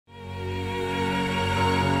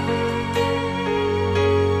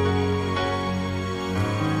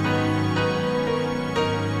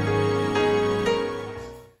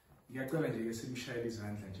ke simshayele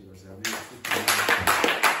izandla nje bazalwane.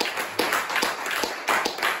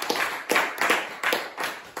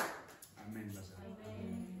 Amen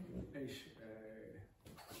bazalwane. Eish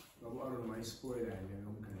baba Aaron mayispoiler le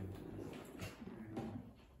yonke lento.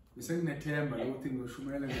 Ngisenginethemba ukuthi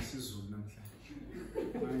ngishumela ngesizulu namhlanje.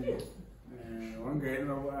 Manje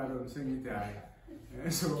wangena baba Aaron sengithi hayi.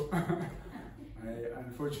 So I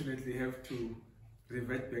unfortunately have to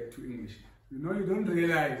revert back to English. You know, you don't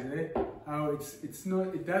realize how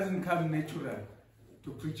it doesn't come natural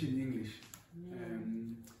to preach in English.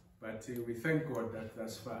 But we thank God that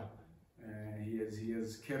thus far he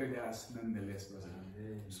has carried us nonetheless.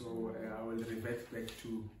 So I will revert back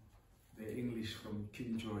to the English from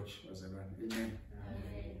King George. Amen.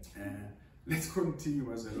 Let's continue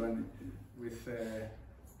with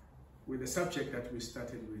the subject that we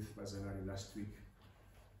started with last week.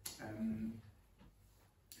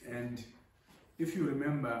 And if you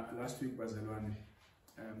remember last week,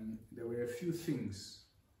 there were a few things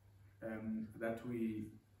that we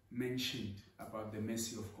mentioned about the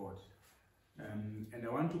mercy of God. And I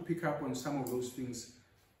want to pick up on some of those things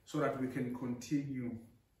so that we can continue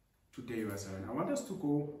today. I want us to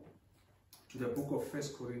go to the book of 1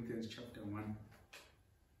 Corinthians chapter 1,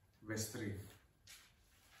 verse 3.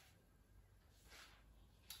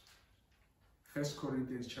 1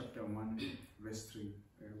 Corinthians chapter 1, verse 3.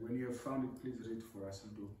 When you have found it, please read for us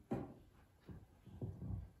and do.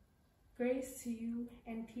 Grace to you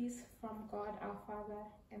and peace from God our Father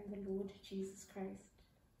and the Lord Jesus Christ.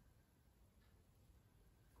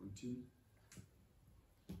 Continue.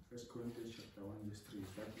 1 Corinthians chapter 1, verse 3.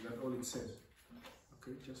 Is that all it says?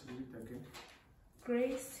 Okay, just read it again.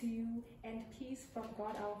 Grace to you and peace from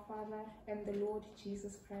God our Father and the Lord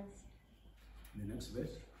Jesus Christ. The next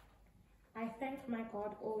verse. I thank my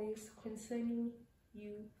God always concerning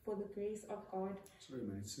you for the grace of God. Sorry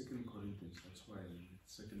man, it's 2 Corinthians, that's why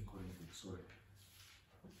it's 2 Corinthians, sorry.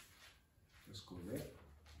 Let's go there.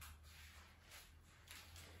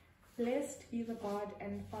 Blessed be the God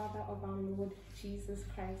and Father of our Lord Jesus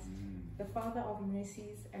Christ, the Father of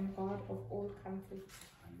mercies and God of all comfort.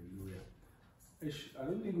 Hallelujah. I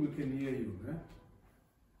don't think we can hear you.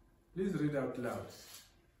 Please read out loud.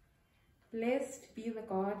 Blessed be the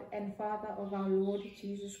God and Father of our Lord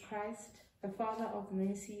Jesus Christ, the Father of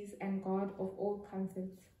mercies and God of all comfort.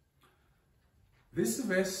 This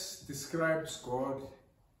verse describes God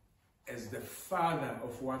as the Father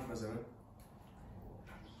of what, Mazara?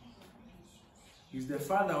 He's the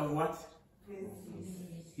Father of what? Mercies.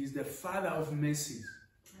 He's the Father of mercies.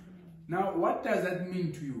 Now, what does that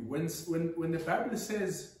mean to you? When the Bible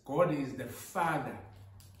says God is the Father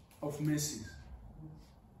of mercies,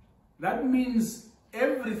 that means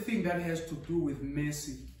everything that has to do with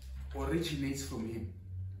mercy originates from Him.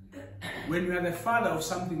 When you are the father of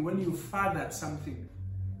something, when you fathered something,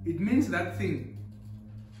 it means that thing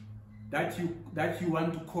that you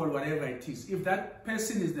want to call whatever it is. If that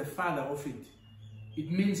person is the father of it, it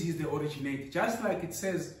means he's the originator. Just like it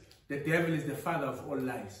says the devil is the father of all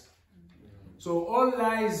lies. So all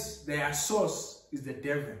lies, their source is the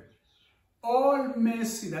devil. All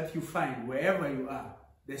mercy that you find wherever you are,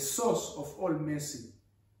 the source of all mercy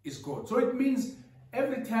is God. So it means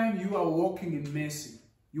every time you are walking in mercy,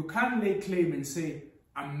 you can't lay claim and say,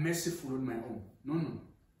 I'm merciful on my own. No.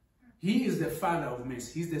 He is the Father of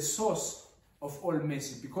mercy. He's the source of all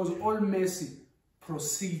mercy, because all mercy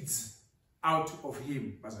proceeds out of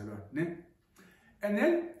Him. And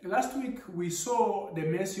then last week we saw the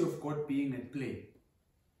mercy of God being at play.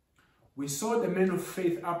 We saw the man of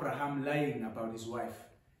faith Abraham lying about his wife,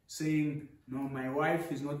 saying, no, my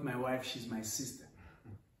wife is not my wife, she's my sister.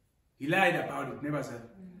 He lied about it, never said.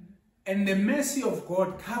 And the mercy of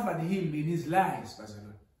God covered him in his lies.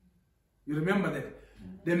 You remember that?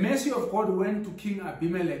 The mercy of God went to King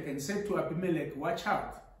Abimelech and said to Abimelech, watch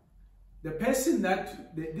out. The person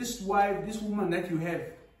that, this woman that you have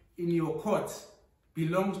in your court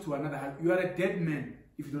belongs to another. You are a dead man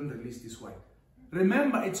if you don't release this wife.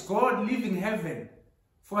 Remember, it's God leaving heaven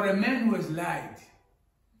for a man who has lied.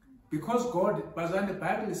 Because God, Bazan, the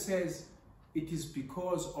Bible says, it is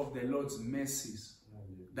because of the Lord's mercies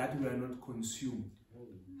that we are not consumed.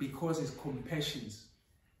 Because His compassions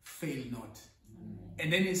fail not.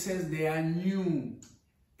 And then He says they are new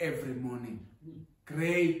every morning.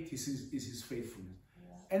 Great is His faithfulness.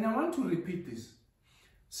 And I want to repeat this.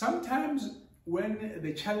 Sometimes when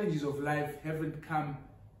the challenges of life haven't come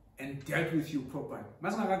and dealt with you properly, I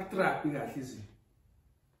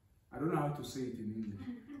don't know how to say it in English.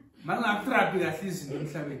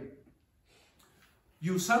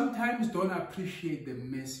 You sometimes don't appreciate the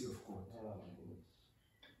mercy of God.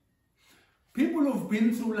 People who've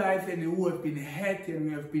been through life and who have been hurt and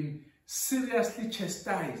who have been seriously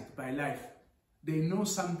chastised by life, they know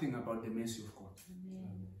something about the mercy of God.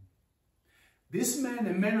 Amen. This man,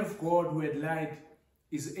 a man of God who had lied,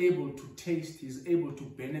 is able to taste, is able to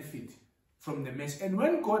benefit from the mercy. And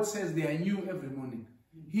when God says they are new every morning,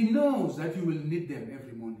 He knows that you will need them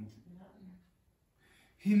every morning.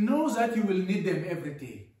 He knows that you will need them every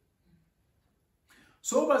day.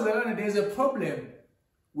 So, Bazalwane, there's a problem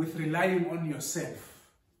with relying on yourself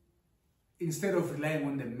instead of relying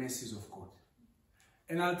on the mercies of God.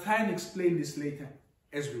 And I'll try and explain this later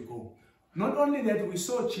as we go. Not only that, we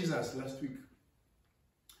saw Jesus last week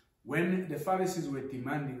when the Pharisees were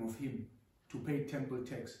demanding of him to pay temple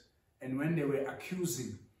tax, and when they were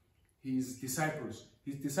accusing his disciples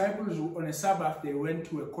on a Sabbath, they went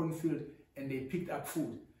to a cornfield and they picked up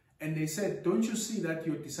food. And they said, don't you see that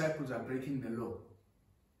your disciples are breaking the law?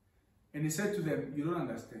 And he said to them, you don't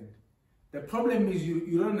understand. The problem is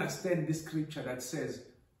you don't understand this scripture that says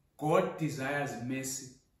God desires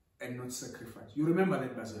mercy and not sacrifice. You remember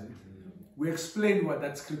that, Bazalwane? We explained what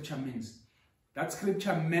that scripture means. That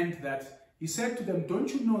scripture meant that he said to them,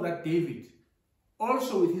 don't you know that David,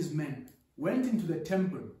 also with his men, went into the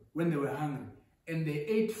temple when they were hungry, and they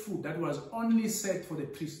ate food that was only set for the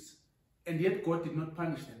priests, and yet God did not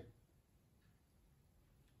punish them.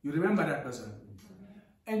 You remember that, Bazalwane?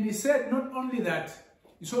 And he said not only that,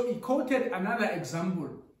 so he quoted another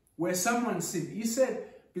example where someone sinned. He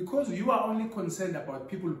said, because you are only concerned about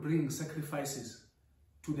people bringing sacrifices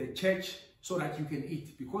to the church so that you can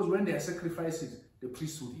eat, because when there are sacrifices, the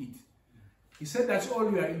priests would eat. He said that's all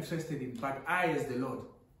you are interested in, but I, as the Lord,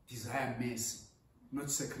 desire mercy, not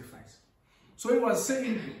sacrifice. So he was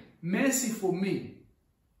saying, mercy for me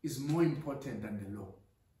is more important than the law.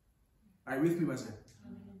 Are you with me, Bazalwane?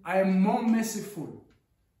 I am more merciful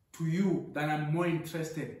to you than I'm more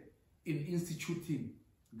interested in instituting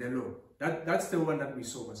the law. That's the one that we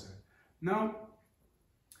saw, Bazalwane. Now,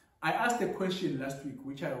 I asked a question last week,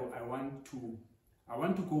 which I want to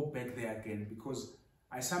go back there again, because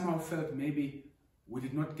I somehow felt maybe we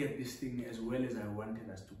did not get this thing as well as I wanted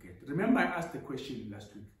us to get. Remember, I asked the question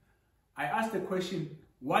last week. I asked the question,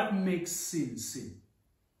 what makes sin sin?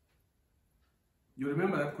 You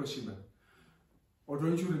remember that question, man? Or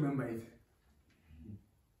don't you remember it?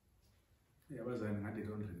 Yeah, I don't remember.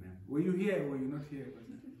 Were you here or were you not here?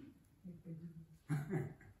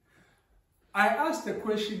 I asked the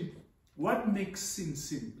question, what makes sin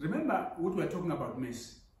sin? Remember what we are talking about,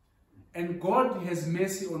 mercy. And God has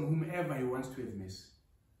mercy on whomever He wants to have mercy.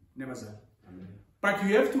 Never said. But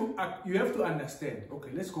you have to understand.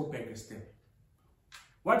 Okay, let's go back a step.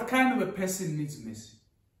 What kind of a person needs mercy?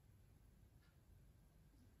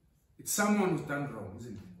 It's someone who's done wrong,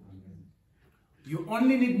 isn't it? You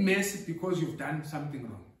only need mercy because you've done something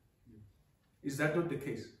wrong. Is that not the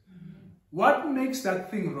case? What makes that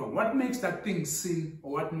thing wrong? What makes that thing sin,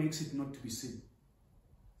 or what makes it not to be sin?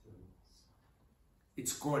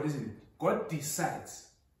 It's God, isn't it? God decides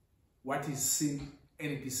what is sin,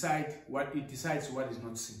 and it decides what is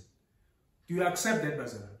not sin. Do you accept that,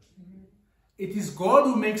 Bazalwane? It is God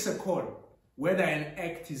who makes a call whether an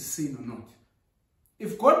act is sin or not.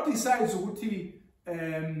 If God decides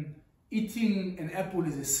eating an apple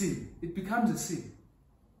is a sin, it becomes a sin.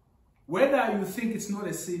 Whether you think it's not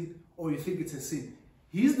a sin or you think it's a sin,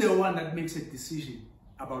 He's the one that makes a decision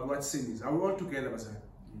about what sin is. Are we all together, Bazalwane?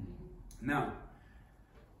 Now,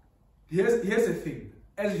 here's the thing.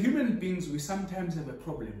 As human beings, we sometimes have a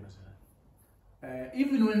problem, Bazalwane.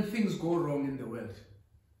 Even when things go wrong in the world,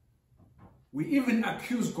 we even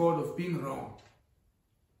accuse God of being wrong.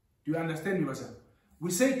 Do you understand me, Bazalwane? We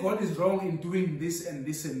say God is wrong in doing this and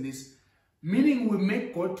this and this, meaning we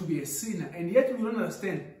make God to be a sinner, and yet we don't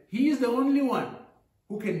understand. He is the only one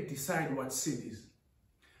who can decide what sin is.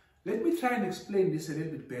 Let me try and explain this a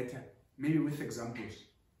little bit better, maybe with examples,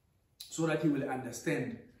 so that you will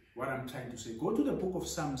understand what I'm trying to say. Go to the book of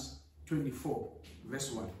Psalms 24,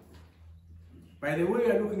 verse 1. By the way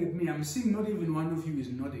you're looking at me, I'm seeing not even one of you is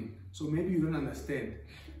nodding, so maybe you don't understand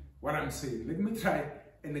what I'm saying. Let me try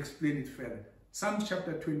and explain it further. Psalms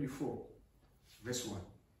chapter 24, verse 1.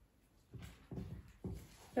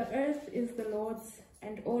 The earth is the Lord's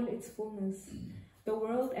and all its fullness, the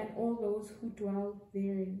world and all those who dwell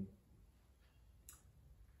therein.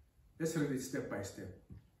 Let's read it step by step.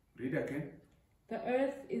 Read again. The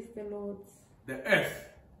earth is the Lord's. The earth.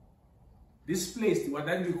 This place, what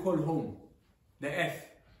that we call home. The earth.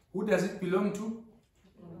 Who does it belong to?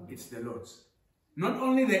 It's the Lord's. Not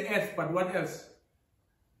only the earth, but what else?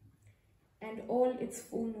 And all its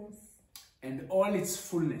fullness. And all its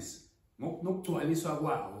fullness.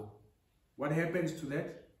 What happens to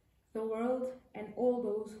that? the world and all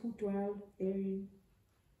those who dwell therein.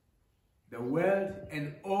 The world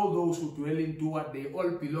and all those who dwell in, do what? They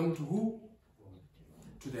all belong to who?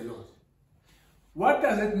 To the Lord. What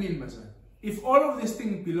does that mean, Pastor? If all of this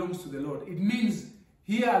thing belongs to the Lord, it means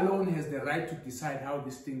He alone has the right to decide how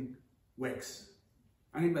this thing works.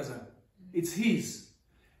 It's His.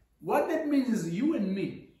 What that means is you and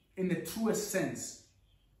me, in the truest sense,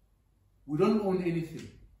 we don't own anything.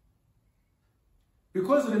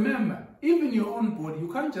 Because remember, even your own body,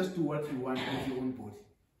 you can't just do what you want with your own body.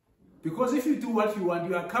 Because if you do what you want,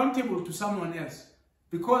 you are accountable to someone else.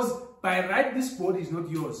 Because by right, this body is not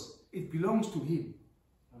yours. It belongs to Him.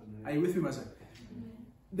 Amen. Are you with me, Master?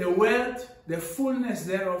 The world, the fullness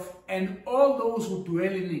thereof, and all those who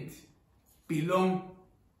dwell in it belong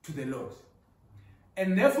to the Lord.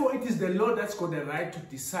 And therefore, it is the Lord that's got the right to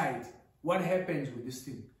decide what happens with this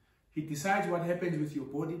thing. He decides what happens with your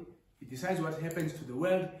body. He decides what happens to the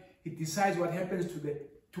world. He decides what happens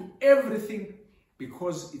to everything,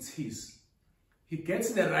 because it's His. He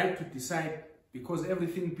gets the right to decide because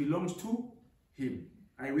everything belongs to Him.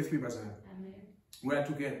 Are you with me, Pastor? Amen. We are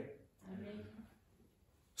together. Amen.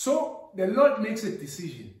 So the Lord makes a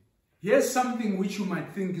decision. Here's something which you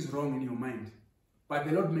might think is wrong in your mind, but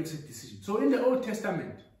the Lord makes a decision. So in the Old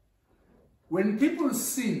Testament, when people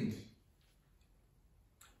sinned,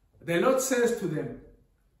 the Lord says to them,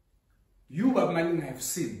 you, Babmalin, have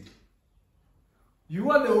sinned.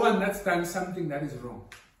 You are the one that's done something that is wrong.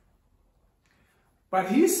 But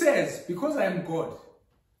He says, because I am God,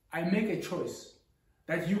 I make a choice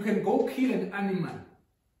that you can go kill an animal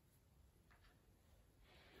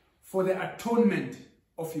for the atonement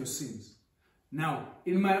of your sins. Now,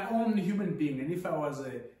 in my own human being, and if I was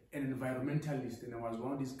an environmentalist and I was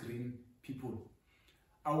one of these green people,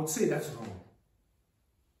 I would say that's wrong.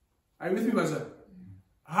 Are you with me, Pastor?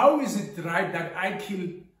 How is it right that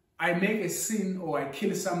I make a sin or I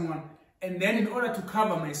kill someone, and then in order to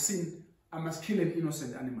cover my sin, I must kill an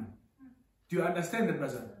innocent animal? Do you understand that,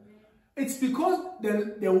 brother? It's because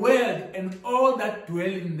the world and all that dwell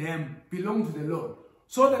in them belong to the Lord.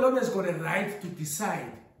 So the Lord has got a right to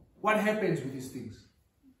decide what happens with these things.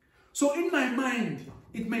 So in my mind,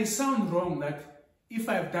 it may sound wrong that if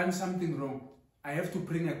I have done something wrong, I have to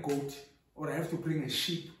bring a goat, or I have to bring a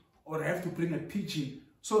sheep, or I have to bring a pigeon,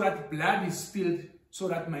 so that blood is spilled, so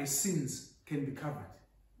that my sins can be covered.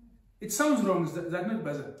 It sounds wrong, is that not,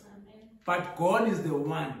 brother? Amen. But God is the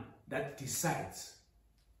one that decides.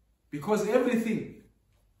 Because everything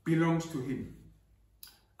belongs to Him.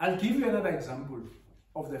 I'll give you another example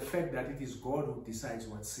of the fact that it is God who decides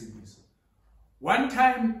what sin is. One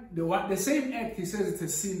time, the same act, He says it's a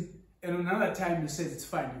sin, and another time He says it's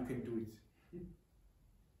fine, you can do it.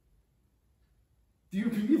 Do you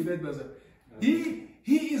believe that, brother? He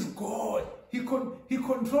is God. He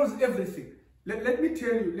controls everything. Let me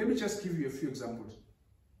tell you, let me just give you a few examples.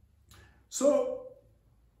 So,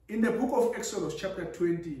 in the book of Exodus chapter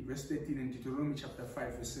 20, verse 13, and Deuteronomy chapter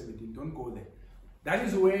 5, verse 17, don't go there. That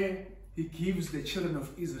is where He gives the children of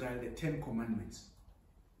Israel the 10 commandments.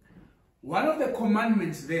 One of the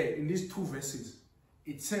commandments there, in these two verses,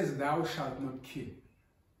 it says, thou shalt not kill.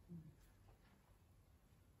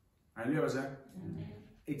 Hallelujah.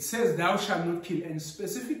 It says, thou shalt not kill. And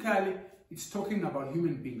specifically, it's talking about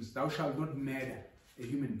human beings. Thou shalt not murder a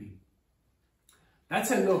human being.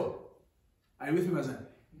 That's a law. Are you with me, Bazan?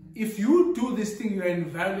 If you do this thing, you are in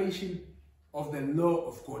violation of the law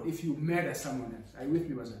of God. If you murder someone else. Are you with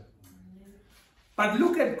me, Bazan? But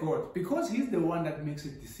look at God, because He's the one that makes a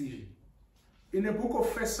decision. In the book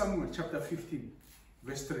of 1 Samuel, chapter 15,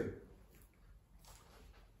 verse 3.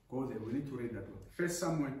 Go there, we need to read that one. 1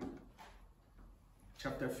 Samuel,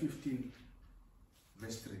 chapter 15,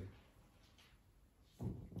 verse 3.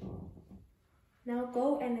 Now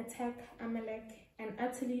go and attack Amalek and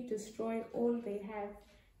utterly destroy all they have,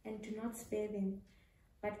 and do not spare them,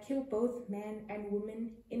 but kill both man and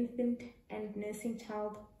woman, infant and nursing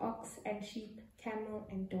child, ox and sheep, camel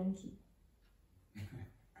and donkey.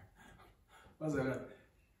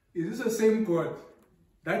 Is this the same God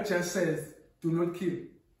that just says, do not kill?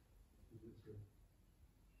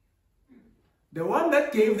 The one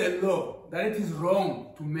that gave the law that it is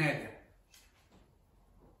wrong to murder.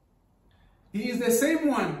 He is the same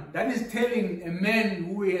one that is telling a man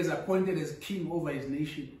who he has appointed as king over his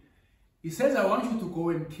nation. He says, I want you to go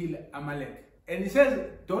and kill Amalek. And he says,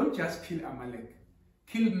 don't just kill Amalek.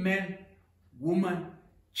 Kill men, woman,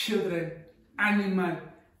 children, animal,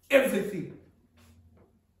 everything.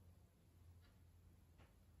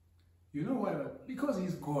 You know why? Because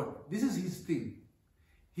He's God. This is His thing.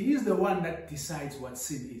 He is the one that decides what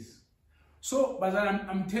sin is. So, but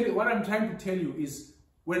I'm telling you, what I'm trying to tell you is,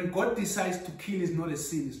 When God decides to kill is not a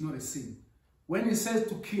sin, it's not a sin. When he says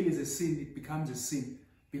to kill is a sin, it becomes a sin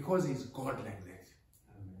because he's God like that.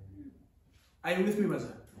 Amen. Are you with me,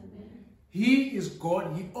 Baza? He is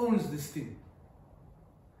God, he owns this thing.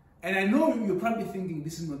 And I know you're probably thinking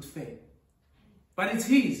this is not fair, but it's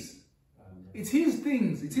his. Amen. It's his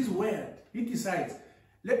things, it's his word. He decides.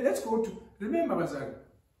 Let's go to, remember, Baza,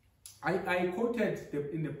 I quoted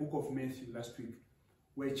in the book of Matthew last week,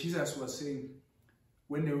 where Jesus was saying,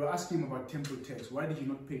 when they were asking him about temple tax, why did you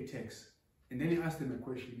not pay tax? And then he asked them a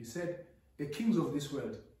question. He said, the kings of this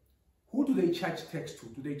world, who do they charge tax to?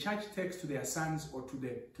 Do they charge tax to their sons or to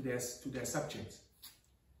their subjects?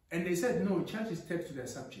 And they said, no, charges tax to their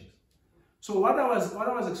subjects. So what I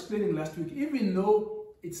was explaining last week, even though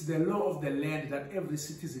it's the law of the land that every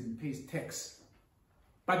citizen pays tax,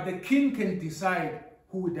 but the king can decide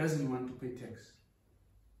who doesn't want to pay tax.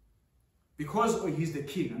 Because he's the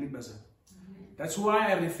king, Anibaza. That's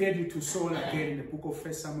why I referred you to Saul again in the book of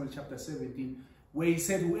 1 Samuel chapter 17, where he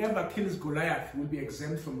said whoever kills Goliath will be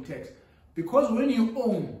exempt from tax. Because when you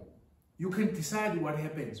own, you can decide what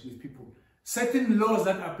happens with people. Certain laws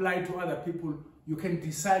that apply to other people, you can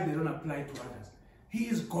decide they don't apply to others. He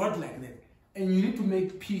is God like that. And you need to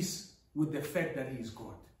make peace with the fact that he is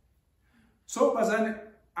God. So, Bazane,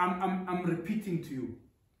 I'm repeating to you,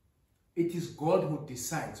 it is God who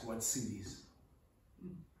decides what sin is.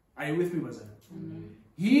 Are you with me, Bazane?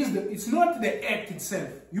 It's not the act itself.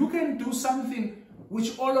 You can do something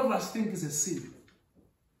which all of us think is a sin.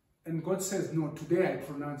 And God says, no, today I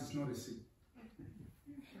pronounce it's not a sin.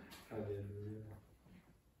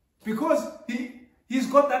 Because he's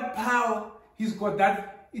got that power, he's got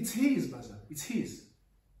that, it's his, Baza, it's his.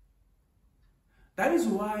 That is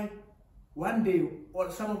why one day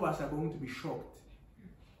some of us are going to be shocked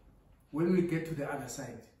when we get to the other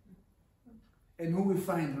side. And who we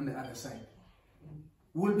find on the other side.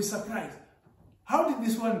 We'll be surprised. How did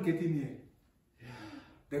this one get in here?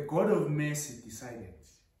 The God of mercy decided.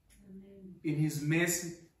 In his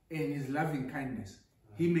mercy and his loving kindness,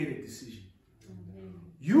 he made a decision.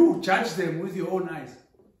 You judge them with your own eyes.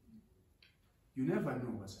 You never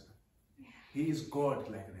know, Pastor. He is God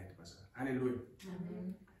like that, Pastor. Hallelujah.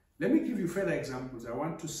 Let me give you further examples. I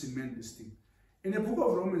want to cement this thing. In the book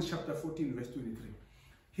of Romans chapter 14, verse 23,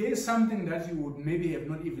 here's something that you would maybe have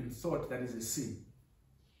not even thought that is a sin.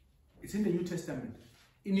 It's in the New Testament.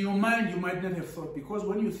 In your mind, you might not have thought, because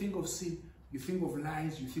when you think of sin, you think of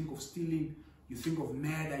lies, you think of stealing, you think of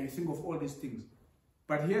murder, you think of all these things.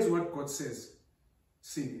 But here's what God says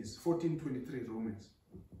sin is. 14:23 Romans.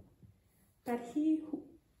 But he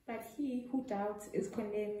who doubts is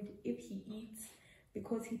condemned if he eats,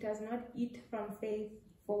 because he does not eat from faith,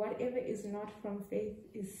 for whatever is not from faith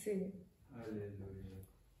is sin. Hallelujah.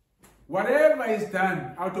 Whatever is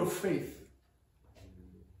done out of faith,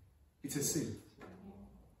 it's a sin.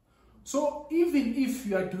 So even if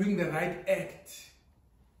you are doing the right act,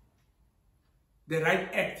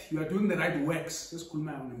 you are doing the right works. Let's call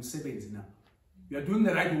my own now. You are doing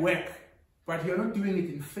the right work, but you are not doing it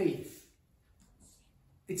in faith.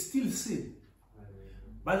 It's still sin.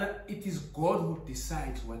 But it is God who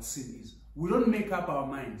decides what sin is. We don't make up our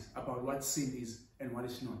minds about what sin is and what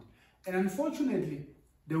is not. And unfortunately,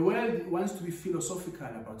 the world wants to be philosophical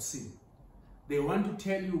about sin. They want to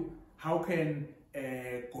tell you, how can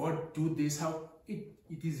God do this? How it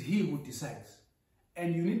is he who decides.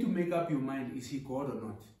 And you need to make up your mind, is he God or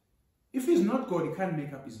not? If he's not God, he can't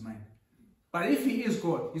make up his mind. But if he is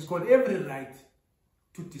God, he's got every right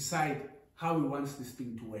to decide how he wants this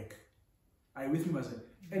thing to work. Are you with me, Master?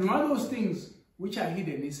 And one of those things which are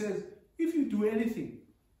hidden, he says, if you do anything,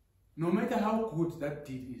 no matter how good that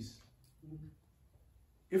deed is,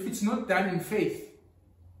 if it's not done in faith,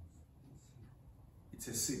 it's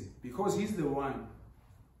a sin, because he's the one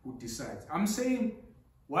who decides. I'm saying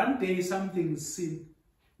one day something's sin,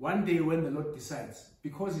 one day when the Lord decides,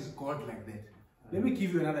 because he's God like that. Let me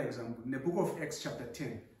give you another example. In the book of Acts chapter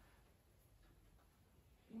 10.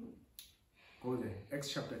 Go there.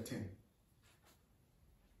 Acts chapter 10.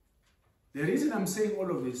 The reason I'm saying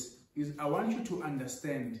all of this is I want you to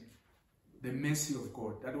understand the mercy of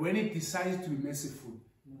God. That when he decides to be merciful,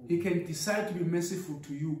 he can decide to be merciful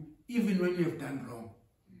to you even when you have done wrong.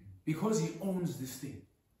 Because he owns this thing.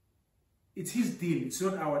 It's his deal. It's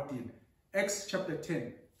not our deal. Acts chapter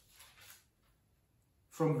 10.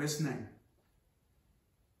 From verse 9.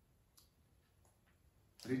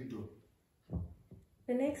 Read it.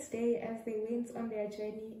 The next day, as they went on their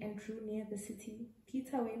journey and drew near the city,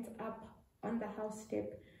 Peter went up on the house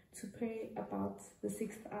step to pray about the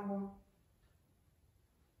 6th hour.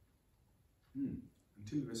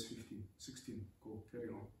 Until verse 16. Go, carry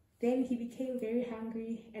on. Then he became very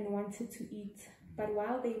hungry and wanted to eat. But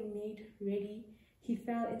while they made ready, he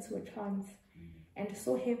fell into a trance, and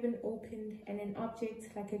saw heaven opened, and an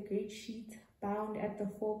object like a great sheet, bound at the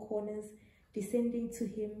four corners, descending to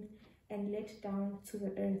him and let down to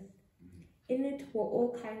the earth. In it were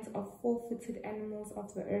all kinds of four-footed animals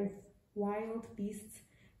of the earth, wild beasts,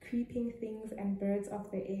 creeping things, and birds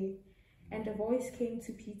of the air. And a voice came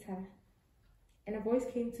to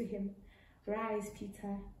him, "Rise,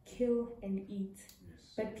 Peter, kill and eat."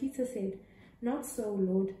 Yes. But Peter said, "Not so,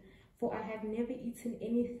 Lord, for I have never eaten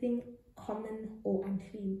anything common or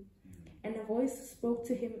unclean." And a voice spoke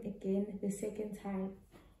to him again the second time,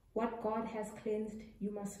 "What God has cleansed,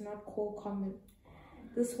 you must not call common."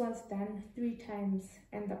 This was done 3 times,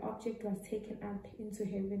 and the object was taken up into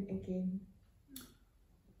heaven again.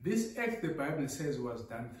 This act, the Bible says, was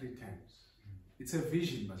done 3 times. It's a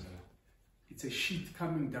vision, Bazala. It's a sheet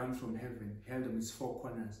coming down from heaven, held on its 4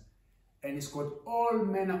 corners. And it's got all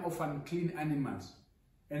manner of unclean animals.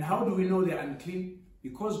 And how do we know they're unclean?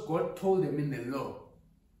 Because God told them in the law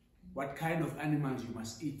what kind of animals you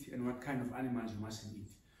must eat and what kind of animals you mustn't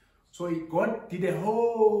eat. So God did a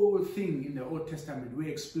whole thing in the Old Testament. We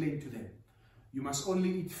explained to them, you must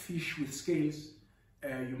only eat fish with scales.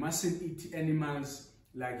 You mustn't eat animals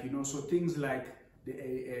like, so things like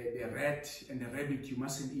the rat and the rabbit, you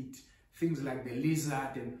mustn't eat. Things like the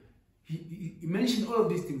lizard. And he mentioned all of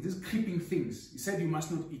these things, these creeping things. He said you must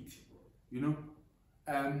not eat,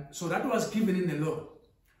 So that was given in the law.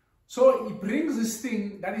 So he brings this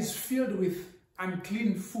thing that is filled with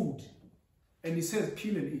unclean food. And he says,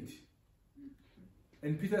 kill and eat.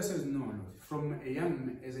 And Peter says, no,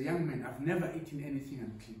 as a young man, I've never eaten anything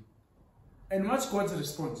unclean. And what's God's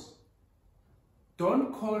response?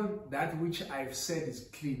 Don't call that which I've said is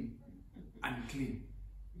clean, unclean.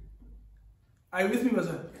 Are you with me,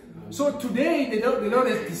 Pastor? So today, the Lord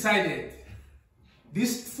has decided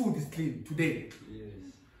this food is clean today. Yes.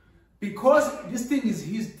 Because this thing is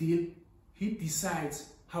his deal, he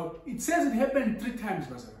decides how. It says it happened 3 times,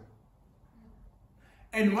 Pastor.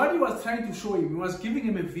 And what he was trying to show him, he was giving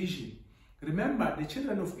him a vision. Remember, the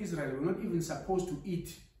children of Israel were not even supposed to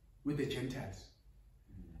eat with the Gentiles.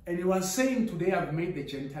 And he was saying, today I've made the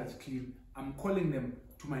Gentiles clean. I'm calling them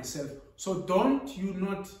to myself. So don't you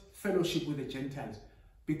not fellowship with the Gentiles.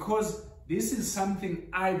 Because this is something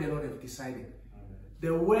I, the Lord, have decided. Amen.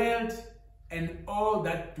 The world and all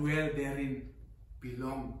that dwell therein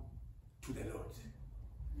belong to the Lord.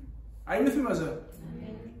 Are you with me, Pastor?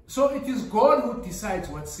 So it is God who decides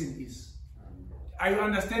what sin is. Are you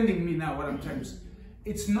understanding me now, what I'm trying to say?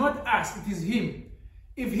 It's not us, it is him.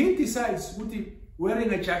 If he decides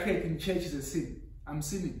wearing a jacket in church is a sin, I'm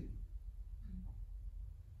sinning.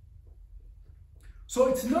 So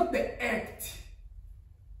it's not the act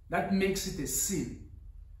that makes it a sin.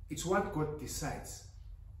 It's what God decides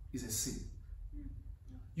is a sin.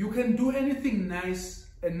 You can do anything nice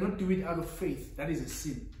and not do it out of faith. That is a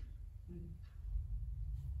sin.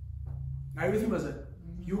 Are you with me, Pastor?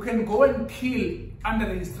 You can go and kill under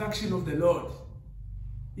the instruction of the Lord,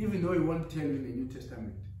 even though he won't tell you in the New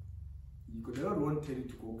Testament. The Lord won't tell you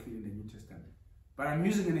to go kill in the New Testament. But I'm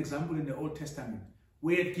using an example in the Old Testament,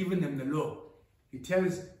 where he had given them the law. He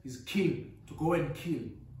tells his king to go and kill.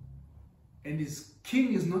 And his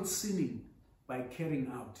king is not sinning by carrying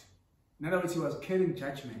out. In other words, he was carrying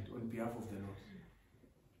judgment on behalf of the Lord.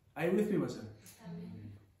 Are you with me, Pastor?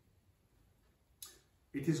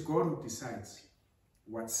 It is God who decides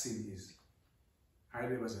what sin is.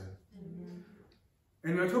 Are you with me,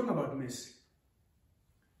 And we're talking about mercy.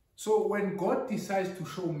 So when God decides to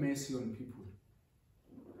show mercy on people,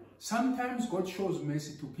 sometimes God shows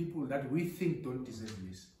mercy to people that we think don't deserve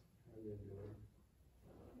mercy.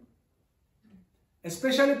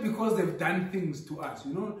 Especially because they've done things to us.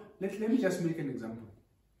 Let me just make an example.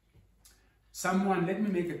 Let me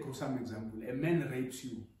make a gruesome example. A man rapes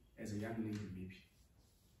you as a young lady, maybe.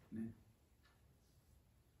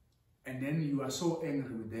 And then you are so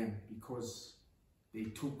angry with them because they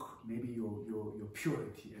took maybe your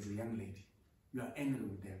purity as a young lady. You are angry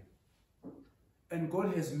with them. And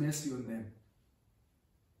God has mercy on them.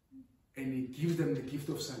 And he gives them the gift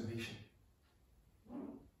of salvation.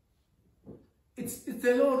 It's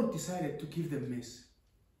the Lord who decided to give them mercy.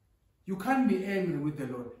 You can't be angry with the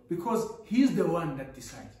Lord because he's the one that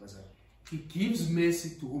decides. He gives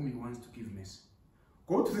mercy to whom he wants to give mercy.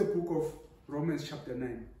 Go to the book of Romans chapter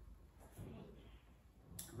 9.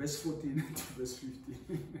 Verse 14 to verse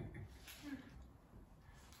 15.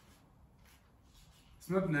 It's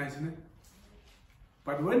not nice, isn't it?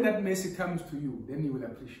 But when that mercy comes to you, then you will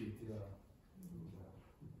appreciate it.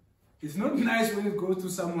 It's not nice when it goes to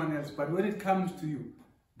someone else, but when it comes to you,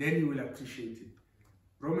 then you will appreciate it.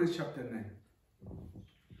 Romans chapter 9,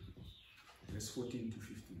 verse 14 to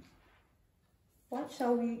 15. What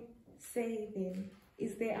shall we say then?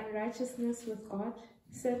 Is there unrighteousness with God?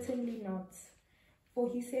 Certainly not. For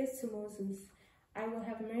he says to Moses, I will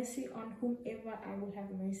have mercy on whomever I will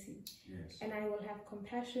have mercy, Yes. and I will have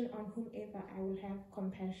compassion on whomever I will have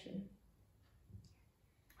compassion.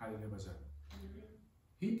 Hallelujah.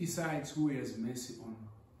 He decides who he has mercy on,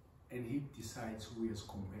 and he decides who he has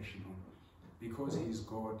compassion on, because he is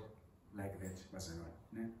God like that.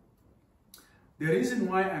 The reason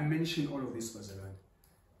why I mention all of this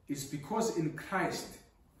is because in Christ,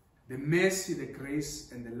 the mercy, the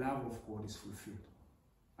grace, and the love of God is fulfilled.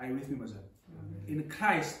 Are you with me, Bazan? In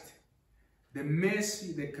Christ, the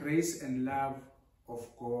mercy, the grace, and love of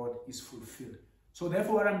God is fulfilled. So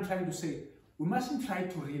therefore, what I'm trying to say, we mustn't try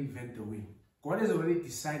to reinvent the wheel. God has already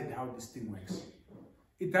decided how this thing works.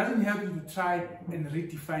 It doesn't help you to try and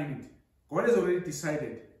redefine it. God has already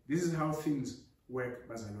decided this is how things work,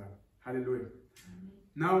 Bazalwan. Hallelujah.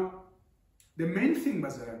 Now, the main thing,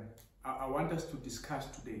 Bazalwan, I want us to discuss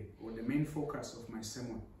today, or the main focus of my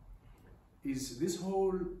sermon, is this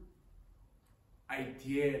whole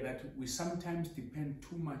idea that we sometimes depend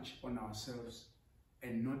too much on ourselves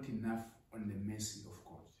and not enough on the mercy of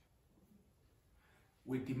God.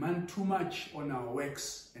 We demand too much on our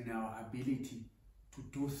works and our ability to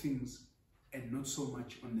do things and not so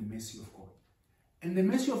much on the mercy of God. And the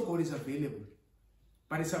mercy of God is available,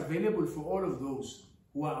 but it's available for all of those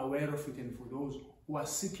who are aware of it and for those who are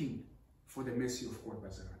seeking for the mercy of God.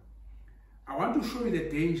 I want to show you the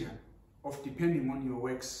danger of depending on your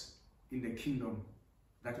works in the kingdom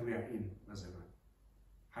that we are in.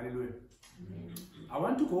 Hallelujah. Amen. I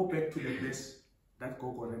want to go back to the verse that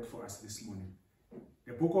Gogo read for us this morning.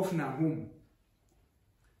 The book of Nahum,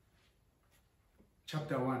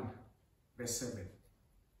 chapter 1, verse 7.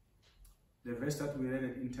 The verse that we read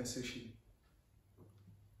at intercession.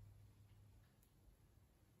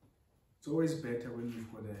 It's always better when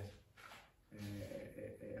you've got a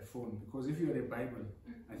phone, because if you had a Bible,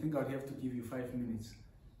 I think I'd have to give you 5 minutes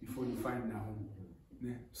before you find Nahum.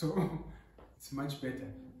 Yeah. So it's much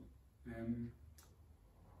better.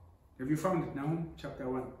 Have you found it? Nahum chapter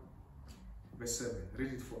 1, verse 7.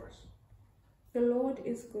 Read it for us. The Lord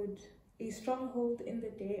is good, a stronghold in the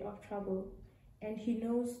day of trouble, and he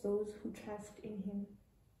knows those who trust in him.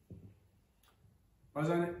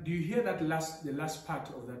 Bazan, do you hear that the last part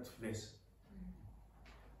of that verse?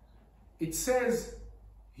 It says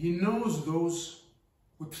he knows those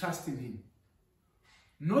who trust in him.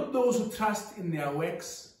 Not those who trust in their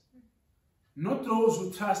works, not those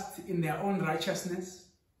who trust in their own righteousness,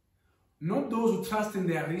 not those who trust in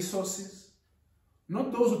their resources,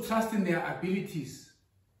 not those who trust in their abilities,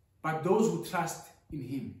 but those who trust in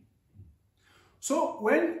him. So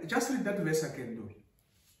just read that verse again, though.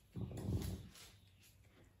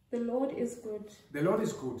 The Lord is good. The Lord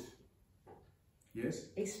is good. Yes.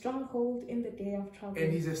 A stronghold in the day of trouble.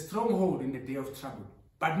 And he's a stronghold in the day of trouble.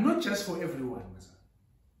 But not just for everyone.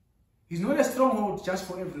 He's not a stronghold just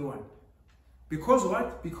for everyone. Because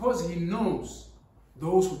what? Because he knows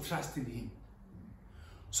those who trust in him.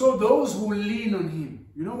 So those who lean on him.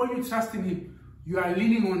 You know, when you trust in him, you are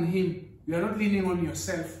leaning on him. You are not leaning on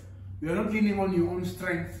yourself. You are not leaning on your own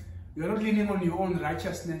strength. You are not leaning on your own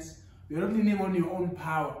righteousness. You are not leaning on your own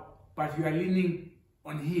power. But you are leaning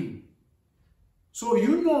on him. So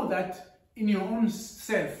you know that in your own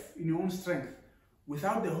self, in your own strength,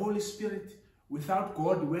 without the Holy Spirit, without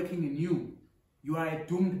God working in you, you are a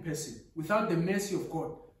doomed person. Without the mercy of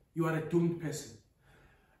God, you are a doomed person.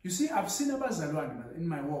 You see, I've seen abazalwane in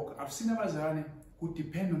my walk. I've seen abazalwane who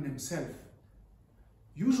depend on themselves.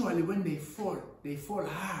 Usually when they fall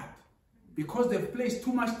hard because they've placed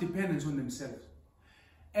too much dependence on themselves.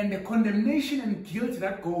 And the condemnation and guilt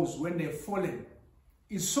that goes when they've fallen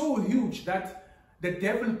is so huge that the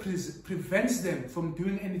devil prevents them from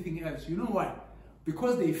doing anything else. You know why?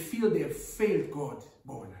 Because they feel they have failed God.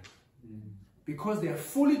 Because they are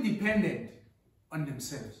fully dependent on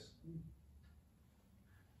themselves.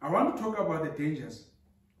 I want to talk about the dangers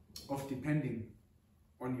of depending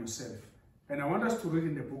on yourself. And I want us to read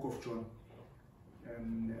in the book of John,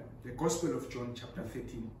 the Gospel of John, chapter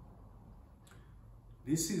 13.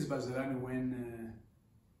 This is Bazalani when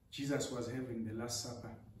Jesus was having the Last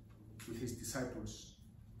Supper with his disciples.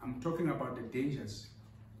 I'm talking about the dangers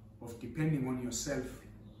of depending on yourself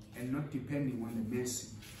and not depending on the mercy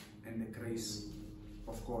and the grace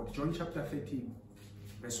of God. John chapter 13,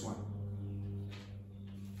 verse 1.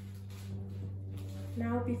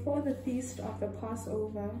 Now before the feast of the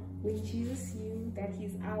Passover, when Jesus knew that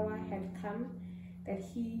his hour had come, that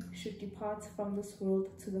he should depart from this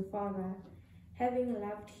world to the Father. Having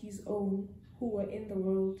loved his own who were in the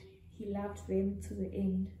world, he loved them to the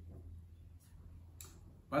end.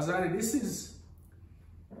 Bazari, this is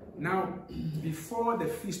now before the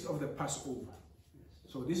feast of the Passover.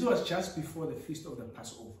 So this was just before the feast of the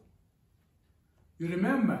Passover. You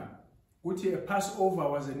remember, a Passover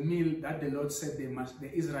was a meal that the Lord said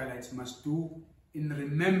the Israelites must do in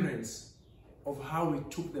remembrance of how he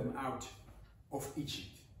took them out of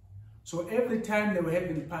Egypt. So every time they were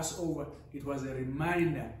having Passover, it was a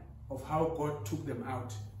reminder of how God took them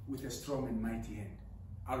out with a strong and mighty hand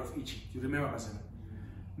out of Egypt. You remember, Pastor?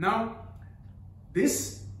 Now,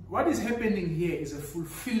 what is happening here is a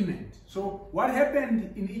fulfillment. So what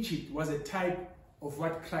happened in Egypt was a type of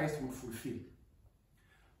what Christ would fulfill.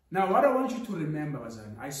 Now, what I want you to remember,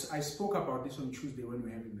 Bazan, I spoke about this on Tuesday when we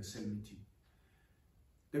were having the cell meeting.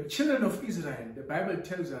 The children of Israel, the Bible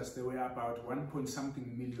tells us there were about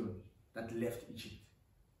 1.something million that left Egypt.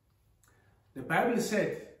 The Bible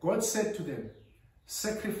said, God said to them,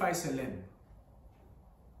 sacrifice a lamb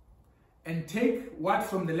and take what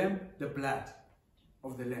from the lamb? The blood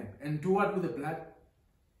of the lamb. And do what with the blood?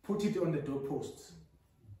 Put it on the doorposts.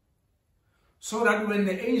 So that when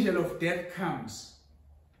the angel of death comes,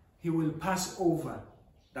 he will pass over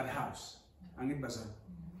that house.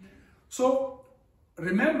 So,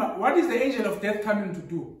 remember, what is the angel of death coming to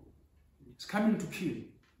do? It's coming to kill.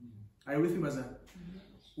 Are you with me, Bazan?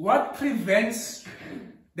 What prevents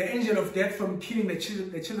the angel of death from killing the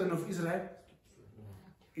children of Israel?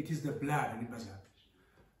 It is the blood.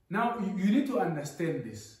 Now, you need to understand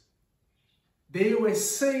this. They were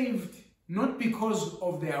saved not because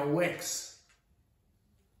of their works,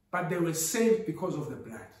 but they were saved because of the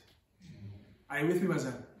blood. Are you with me,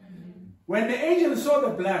 Bazan? When the angel saw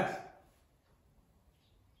the blood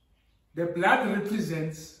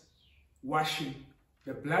represents washing.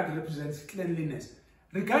 The blood represents cleanliness.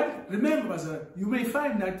 Remember, Bazan, you may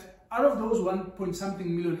find that out of those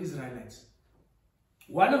 1.something million Israelites,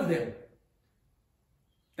 one of them,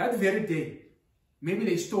 that very day, maybe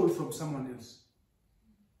they stole from someone else.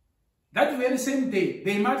 That very same day,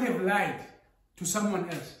 they might have lied to someone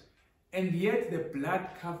else. And yet the blood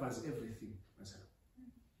covers everything.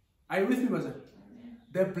 Are you with me, Bazan?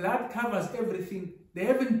 The blood covers everything. They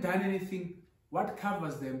haven't done anything. What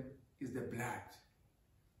covers them is the blood.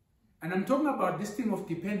 And I'm talking about this thing of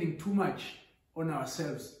depending too much on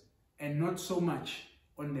ourselves and not so much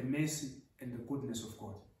on the mercy and the goodness of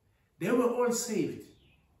God. They were all saved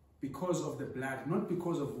because of the blood, not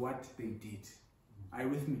because of what they did. Are you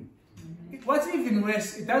with me? What's even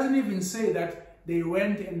worse, it doesn't even say that they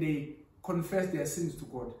went and they confessed their sins to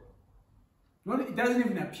God. No, it doesn't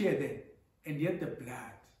even appear there. And yet the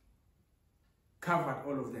blood covered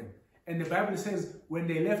all of them. And the Bible says when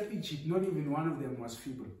they left Egypt, not even one of them was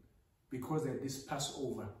feeble because they had this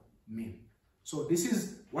Passover meal. So this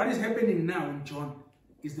is what is happening now in John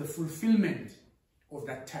is the fulfillment of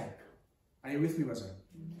that type. Are you with me, Bazan?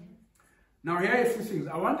 Now here are a few things.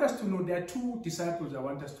 I want us to know there are two disciples I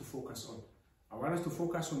want us to focus on. I want us to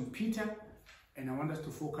focus on Peter and I want us to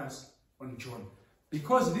focus on John.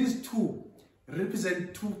 Because these two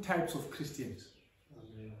represent two types of Christians.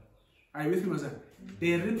 Are you with me, Bazan?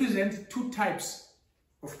 They represent two types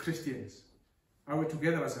of Christians. Are we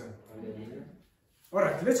together, Bazan? All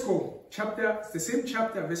right, let's go. The same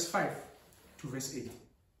chapter, verse 5 to verse 8.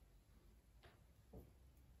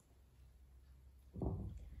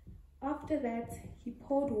 After that, he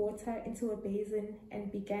poured water into a basin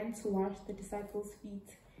and began to wash the disciples' feet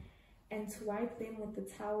and to wipe them with the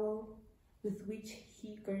towel with which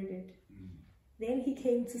he girded. Then he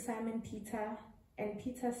came to Simon Peter, and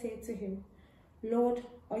Peter said to him, Lord,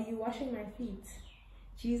 are you washing my feet?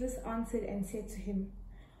 Jesus answered and said to him,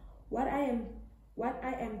 What I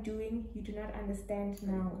am doing you do not understand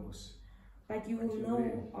now, but you will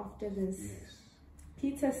know after this. Yes.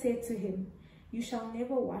 Peter said to him, You shall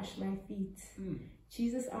never wash my feet.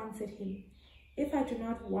 Jesus answered him, If I do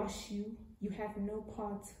not wash you, you have no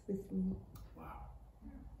part with me. Wow.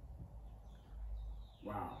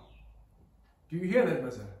 Wow. Do you hear that,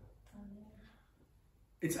 Bazar?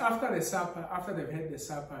 It's after the supper, after they've had the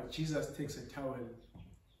supper, Jesus takes a towel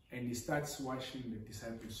and he starts washing the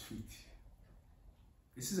disciples' feet.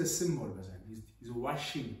 This is a symbol, Bazar. He's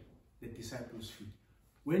washing the disciples' feet.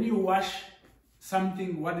 When you wash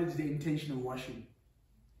something, what is the intention of washing?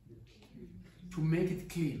 To make it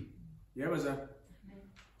clean. Yeah, Bazar?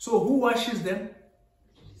 So who washes them?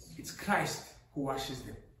 It's Christ who washes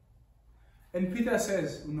them. And Peter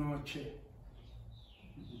says, Unoche.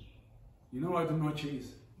 You know what unoche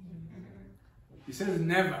is? He says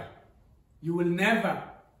never. You will never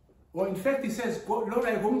Or in fact, he says, Lord,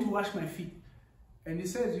 I'm going to wash my feet. And he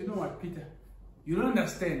says, you know what, Peter, you don't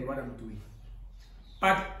understand what I'm doing.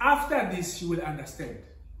 But after this, you will understand.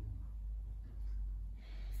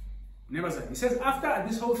 Never said. He says, after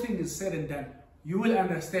this whole thing is said and done, you will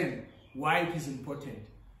understand why it is important.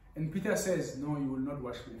 And Peter says, no, you will not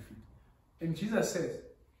wash my feet. And Jesus says,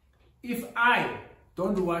 if I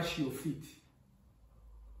don't wash your feet,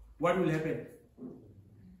 what will happen?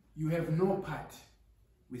 You have no part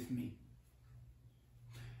with me.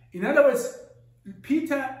 In other words,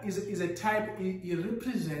 Peter is a type,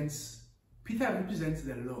 Peter represents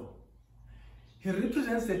the law. He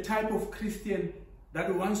represents the type of Christian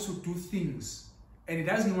that wants to do things and he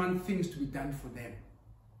doesn't want things to be done for them.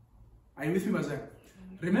 Are you with me, Mazak?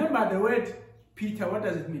 Remember the word Peter, what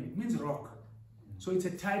does it mean? It means rock. So it's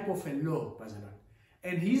a type of a law, Bazalan.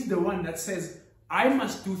 And he's the one that says, I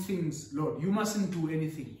must do things, Lord. You mustn't do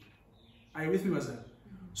anything. Are you with me, Bazalan?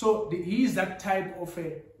 So he is that type of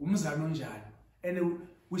a umzanonjana. And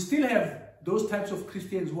we still have those types of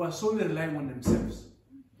Christians who are solely relying on themselves.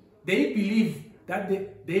 They believe that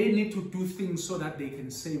they need to do things so that they can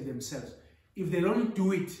save themselves. If they don't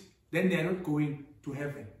do it, then they are not going to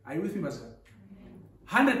heaven. Are you with me, Bazalan?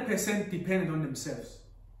 100% dependent on themselves.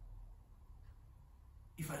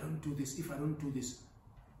 If I don't do this, if I don't do this.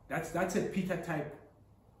 That's a Peter type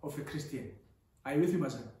of a Christian. Are you with me,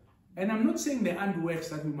 Bazar? And I'm not saying there aren't works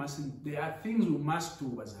that we mustn't. There are things we must do,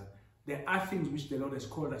 Bazar. There are things which the Lord has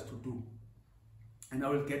called us to do. And I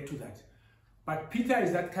will get to that. But Peter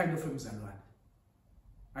is that kind of a Mzalwan.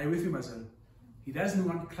 Are you with me, Bazar? He doesn't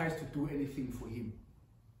want Christ to do anything for him.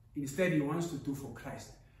 Instead, he wants to do for Christ.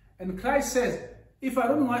 And Christ says, if I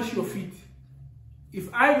don't wash your feet,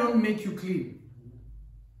 if I don't make you clean,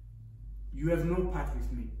 you have no part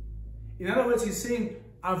with me. In other words, he's saying,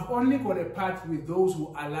 I've only got a part with those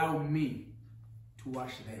who allow me to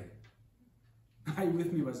wash them. Are you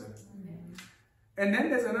with me, Bazar? And then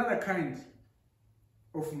there's another kind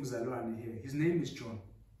of Mzalwane here. His name is John.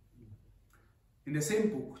 In the same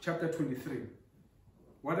book, chapter 23,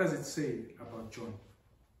 what does it say about John?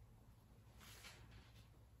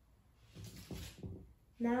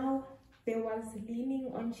 Now there was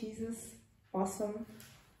leaning on Jesus' bosom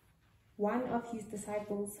one of his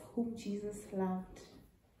disciples whom Jesus loved.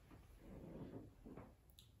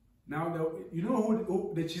 Now, you know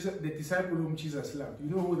who the disciple whom Jesus loved?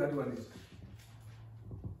 You know who that one is?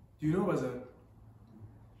 Do you know what's that?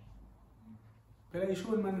 But I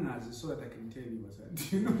show man so that I can tell you what's that.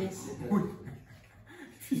 Do you know?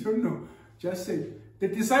 If you don't know, just say the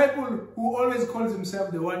disciple who always calls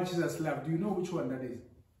himself the one Jesus loved. Do you know which one that is?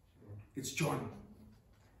 It's John.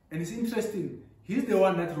 And it's interesting. He's the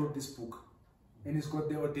one that wrote this book. And he's got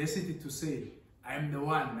the audacity to say, I am the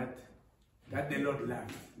one that the Lord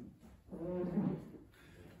loved.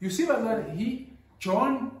 You see that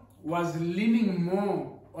John was leaning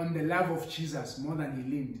more on the love of Jesus more than he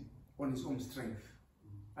leaned on his own strength.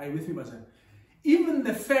 Are you with me, Bazar? Even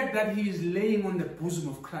the fact that he is laying on the bosom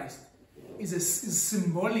of Christ is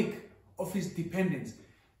symbolic of his dependence.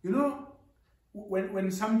 You know,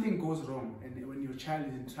 when something goes wrong and when your child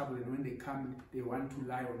is in trouble and when they come, they want to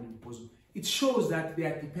lie on your bosom, it shows that they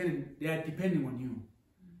are depending on you.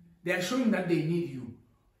 They are showing that they need you.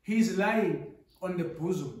 He is lying on the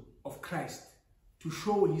bosom of Christ to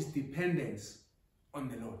show his dependence on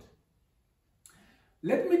the Lord.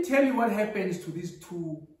 Let me tell you what happens to these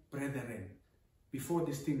two brethren before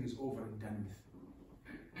this thing is over and done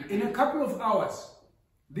with. In a couple of hours,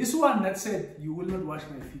 this one that said, you will not wash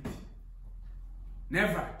my feet.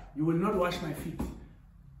 Never. You will not wash my feet.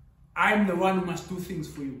 I'm the one who must do things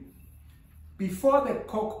for you. Before the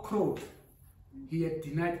cock crowed, he had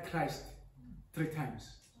denied Christ 3 times.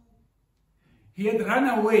 He had run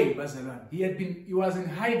away, Bazalan. He was in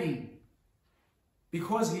hiding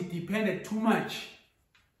because he depended too much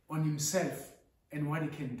on himself and what he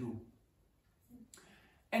can do.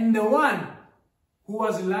 And the one who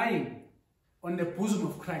was lying on the bosom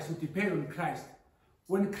of Christ, who depended on Christ,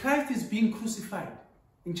 when Christ is being crucified,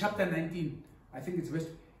 in chapter 19, I think it's verse,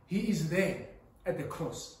 he is there at the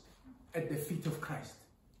cross, at the feet of Christ.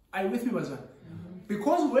 Are you with me, Bazar?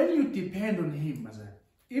 Because when you depend on him, Bazar,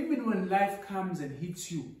 even when life comes and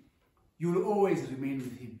hits you, you will always remain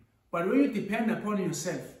with him. But when you depend upon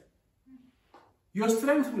yourself, your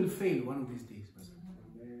strength will fail one of these days, Bazar.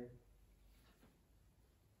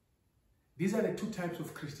 These are the two types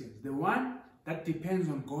of Christians. The one that depends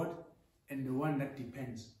on God and the one that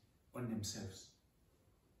depends on themselves.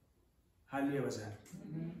 Hallelujah, Bazar.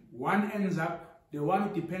 One ends up, the one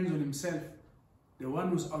who depends on himself, the one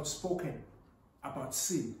who's outspoken about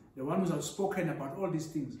sin, the one who's outspoken about all these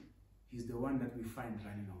things, he's the one that we find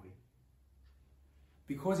running away.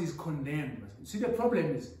 because he's condemned. You see, the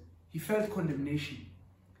problem is he felt condemnation.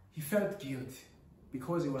 He felt guilt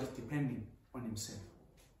because he was depending on himself.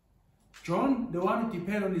 John, the one who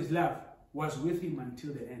depended on his love, was with him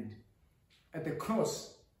until the end. At the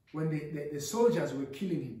cross, when the soldiers were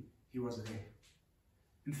killing him, he was there.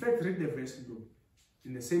 In fact, read the verse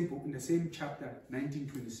in the same book, in the same chapter,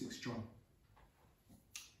 1926, John.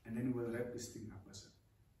 And then we'll wrap this thing up.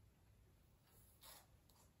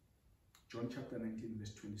 John chapter 19,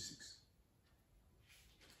 verse 26.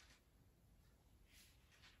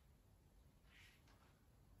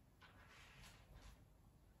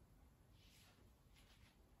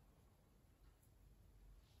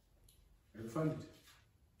 Have you found it?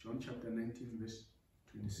 John chapter 19, verse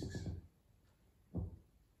 26.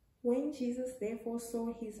 When Jesus therefore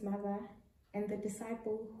saw his mother and the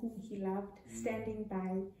disciple whom he loved standing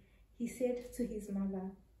by, he said to his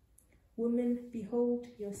mother, "Woman, behold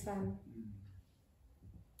your son."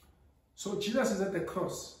 So Jesus is at the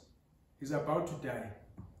cross. He's about to die.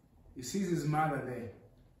 He sees his mother there.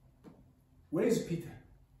 Where is Peter?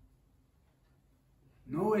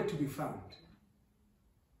 Nowhere to be found.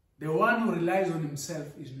 The one who relies on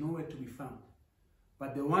himself is nowhere to be found.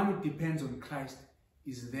 But the one who depends on Christ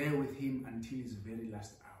is there with him until his very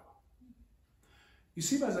last hour. You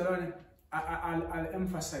see, Bazalwane, I'll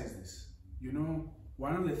emphasize this. You know,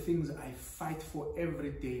 one of the things I fight for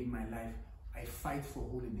every day in my life, I fight for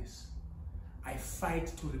holiness. I fight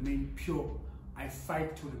to remain pure. I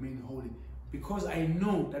fight to remain holy. Because I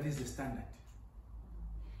know that is the standard.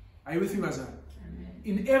 Are you with me, Bazalwane?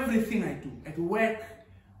 In everything I do, at work,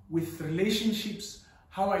 with relationships,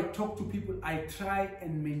 how I talk to people, I try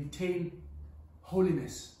and maintain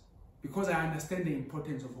holiness. Because I understand the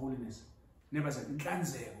importance of holiness. Never said,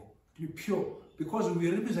 to be pure. Because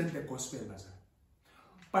we represent the gospel, Bazalwane.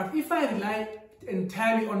 But if I rely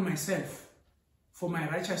entirely on myself for my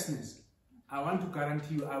righteousness, I want to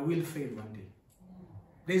guarantee you I will fail one day.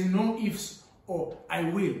 There's no ifs or I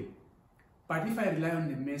will. But if I rely on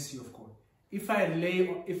the mercy of God, if I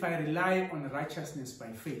rely on righteousness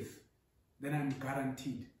by faith, then I'm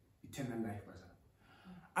guaranteed eternal life.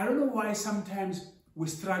 I don't know why sometimes we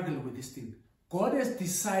struggle with this thing. God has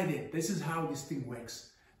decided this is how this thing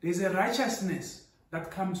works. There's a righteousness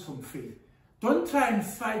that comes from faith. Don't try and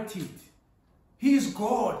fight it. He is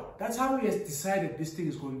God. That's how he has decided this thing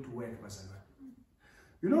is going to work.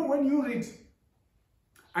 You know, when you read,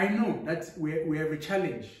 I know that we have a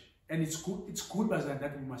challenge, and it's good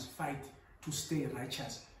that we must fight to stay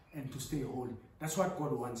righteous and to stay holy. That's what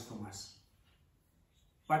God wants from us.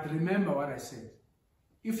 But remember what I said.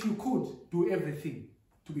 If you could do everything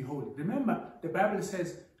to be holy. Remember, the Bible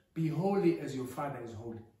says, be holy as your Father is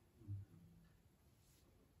holy.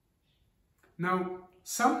 Now,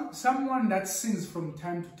 someone that sins from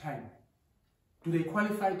time to time, do they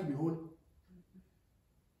qualify to be holy?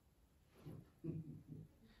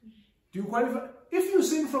 Do you qualify? If you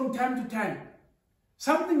sin from time to time,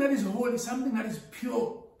 something that is holy, something that is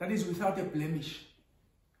pure, that is without a blemish.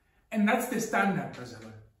 And that's the standard,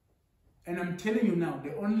 Bazalwane. And I'm telling you now,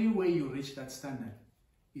 the only way you reach that standard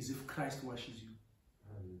is if Christ washes you.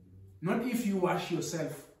 Not if you wash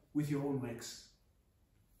yourself with your own works.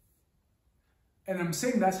 And I'm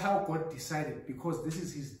saying that's how God decided, because this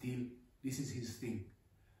is his deal, this is his thing.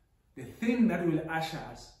 The thing that will usher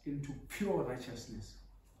us into pure righteousness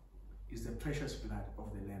is the precious blood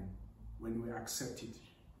of the Lamb when we accept it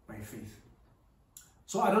by faith.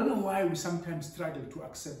 So I don't know why we sometimes struggle to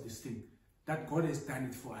accept this thing, that God has done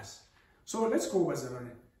it for us. So let's go,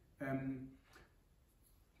 Bazalwane,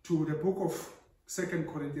 to the book of 2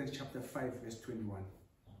 Corinthians chapter 5, verse 21.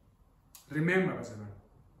 Remember, Bazalwane,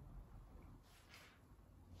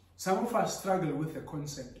 some of us struggle with the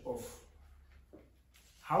concept of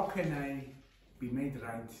how can I be made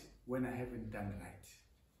right when I haven't done right?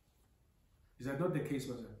 Is that not the case,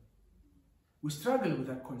 Bazalwane? We struggle with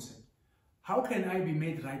that concept. How can I be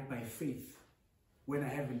made right by faith when I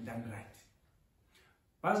haven't done right?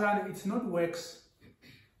 Bazalwane, it's not works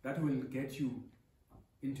that will get you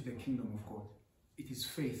into the kingdom of God. It is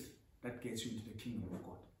faith that gets you into the kingdom of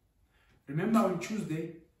God. Remember on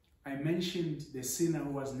Tuesday, I mentioned the sinner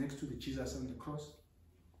who was next to the Jesus on the cross.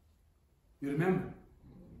 You remember?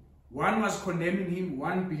 One was condemning him,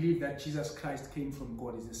 one believed that Jesus Christ came from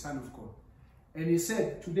God, is the Son of God. And he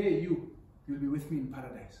said, today you'll be with me in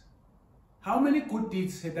paradise. How many good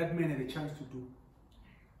deeds had that man had a chance to do?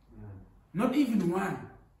 Not even one.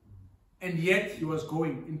 And yet he was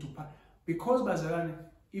going into paradise. Because, Bazalwane,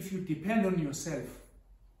 if you depend on yourself,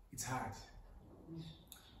 it's hard.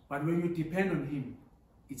 But when you depend on him,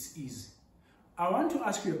 it's easy. I want to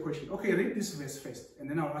ask you a question. Okay, read this verse first, and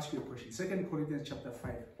then I'll ask you a question. 2 Corinthians chapter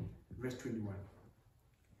 5, verse 21.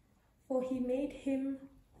 For he made him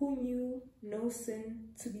who knew no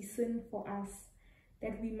sin to be sin for us,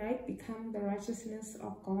 that we might become the righteousness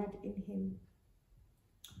of God in him.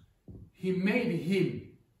 He made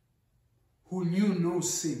him who knew no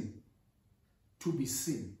sin to be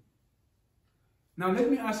sin. Now let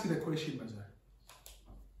me ask you the question, Bazar.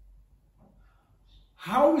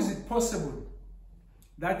 How is it possible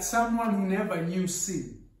that someone who never knew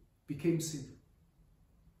sin became sin?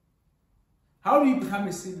 How do you become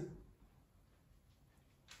a sinner?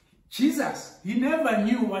 Jesus, he never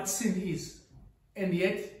knew what sin is, and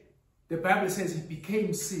yet the Bible says he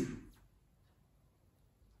became sin.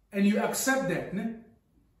 And you accept that, ne?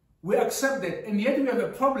 We accept that, and yet we have a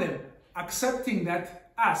problem accepting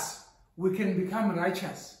that we can become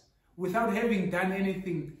righteous without having done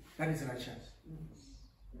anything that is righteous.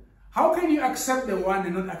 How can you accept the one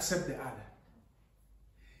and not accept the other?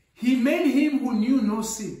 He made him who knew no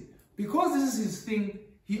sin. Because this is his thing,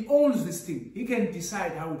 he owns this thing. He can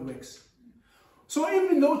decide how it works. So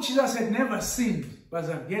even though Jesus had never sinned,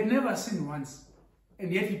 he had never sinned once, and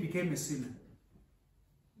yet he became a sinner.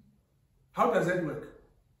 How does that work?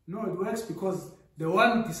 No, it works because the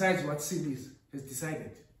one who decides what sin is has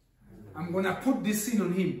decided. I'm going to put this sin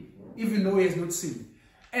on him, even though he has not sinned.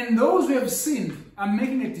 And those who have sinned are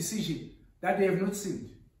making a decision that they have not sinned.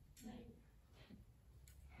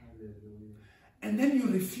 And then you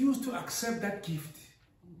refuse to accept that gift.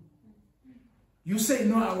 You say,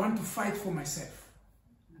 no, I want to fight for myself.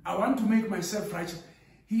 I want to make myself righteous.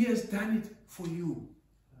 He has done it for you.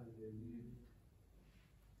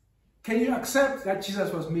 Can you accept that Jesus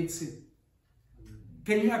was made sin?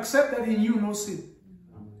 Can you accept that he knew no sin?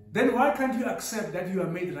 Then why can't you accept that you are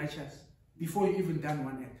made righteous before you even done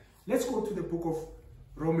one act? Let's go to the book of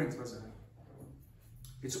Romans.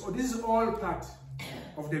 This is all part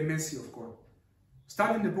of the mercy of God.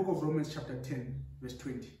 Start in the book of Romans chapter 10, verse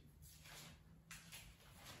 20.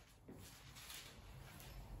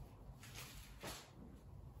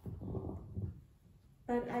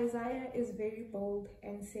 But Isaiah is very bold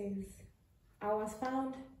and says, I was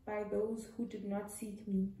found by those who did not seek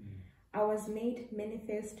me. I was made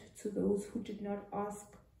manifest to those who did not ask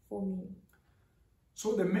for me.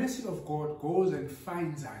 So the mercy of God goes and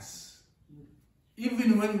finds us,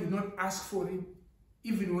 even when we do not ask for him,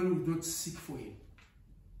 even when we do not seek for him.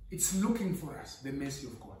 It's looking for us, the mercy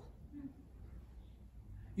of God.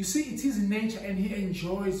 You see, it's his nature, and he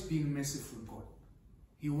enjoys being merciful, God.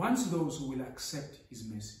 He wants those who will accept his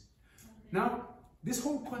mercy. Now, this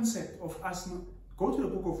whole concept of us, go to the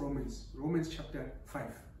book of Romans, Romans chapter 5.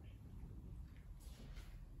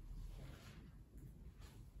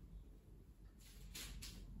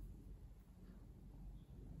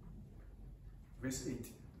 Verse 8.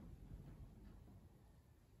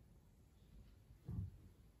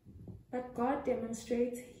 But God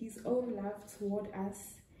demonstrates his own love toward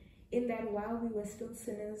us, in that while we were still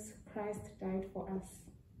sinners, Christ died for us.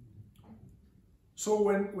 So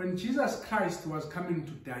when Jesus Christ was coming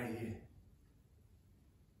to die here,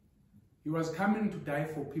 he was coming to die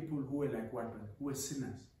for people who were like what? Who were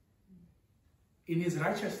sinners. In his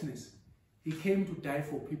righteousness, he came to die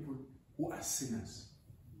for people who are sinners.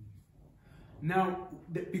 Now,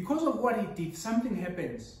 because of what he did, something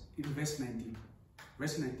happens in verse 19.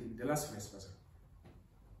 Verse 19, the last verse, Pastor.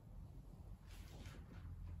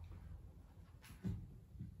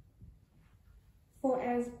 For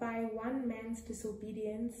as by one man's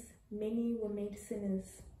disobedience many were made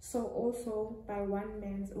sinners, so also by one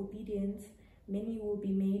man's obedience many will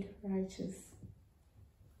be made righteous.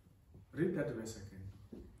 Read that verse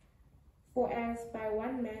again. For as by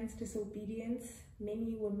one man's disobedience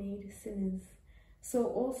many were made sinners, so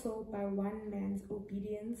also by one man's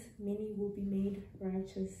obedience many will be made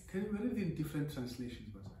righteous. Can we read in different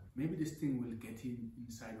translations, Pastor? Maybe this thing will get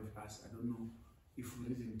inside of us. I don't know if we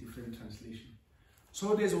read in different translations.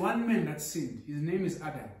 So there's one man that sinned. His name is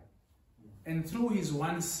Adam. And through his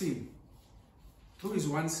one sin,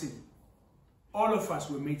 all of us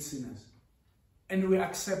were made sinners. And we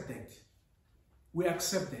accept that. We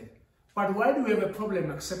accept that. But why do we have a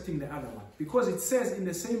problem accepting the other one? Because it says in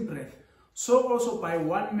the same breath, so also by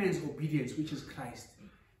one man's obedience, which is Christ,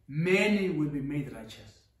 many will be made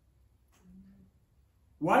righteous.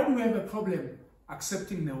 Why do we have a problem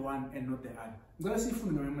accepting the one and not the other? I'm going to see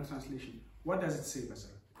from the Rhema translation. What does it say, Pastor?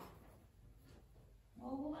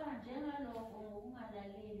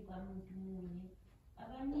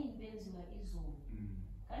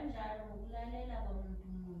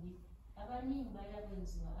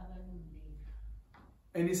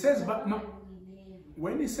 And he says,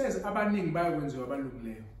 when he says abaningi bayakwenziwa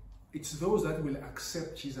abalungileyo, it's those that will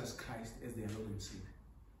accept Jesus Christ as their Lord and Savior.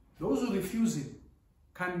 Those who refuse him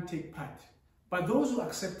can't take part. But those who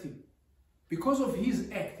accept him, because of his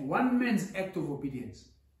act, one man's act of obedience,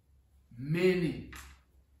 many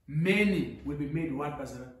will be made what,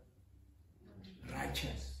 Bazara?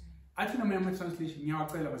 Righteous. I think I'm a translation,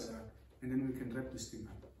 and then we can wrap this thing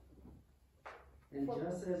up. And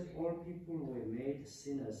just as all people were made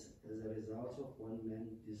sinners as a result of one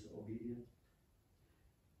man's disobedience,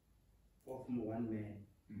 of one man,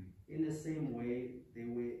 in the same way they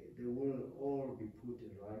will all be put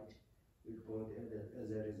right with God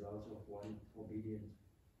as a result of one obedience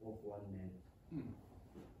of one man.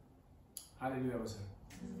 Hallelujah.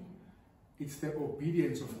 It's the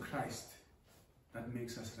obedience of Christ that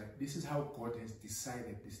makes us right. This is how God has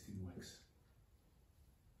decided this thing works.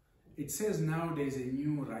 It says now there is a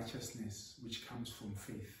new righteousness which comes from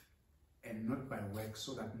faith and not by works,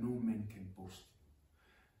 so that no man can boast.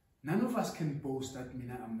 None of us can boast that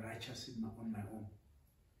I'm righteous on my own.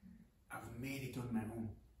 I've made it on my own.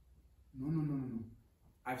 No.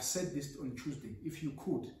 I've said this on Tuesday. If you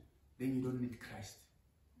could, then you don't need Christ.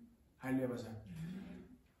 Hallelujah.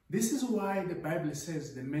 This is why the Bible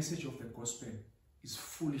says the message of the gospel is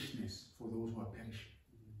foolishness for those who are perishing.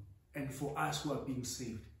 And for us who are being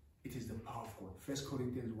saved, it is the power of God. 1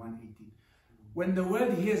 Corinthians 1:18. When the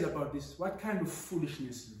world hears about this, what kind of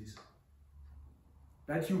foolishness is this?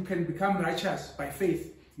 That you can become righteous by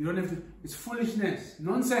faith. You don't have to. It's foolishness.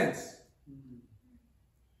 Nonsense.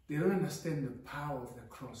 They don't understand the power of the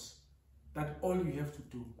cross. That all you have to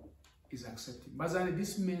do is accept him. Bazane,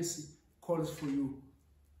 this mercy calls for you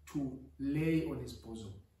to lay on his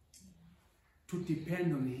bosom. To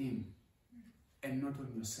depend on him and not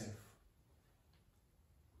on yourself.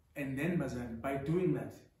 And then, Bazan, by doing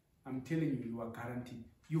that, I'm telling you, you are guaranteed.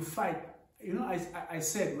 You fight. You know, I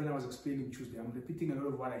said when I was explaining Tuesday, I'm repeating a lot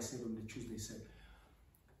of what I said on the Tuesday said.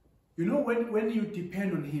 You know, when you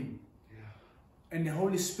depend on him and the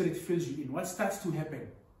Holy Spirit fills you in, what starts to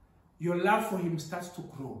happen? Your love for him starts to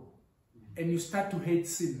grow and you start to hate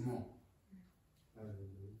sin more.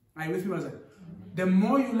 Are you with me, Bazan? The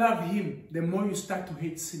more you love him, the more you start to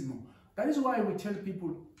hate sin more. That is why we tell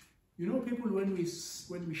people, you know, people when we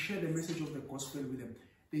share the message of the gospel with them,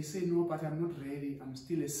 they say, no, but I'm not ready, I'm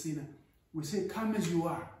still a sinner. We say, come as you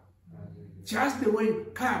are. Just the way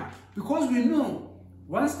you come. Because we know,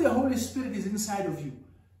 once the Holy Spirit is inside of you,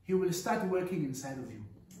 he will start working inside of you.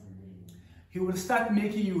 He will start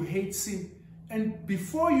making you hate sin. And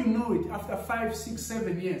before you know it, after 5, 6,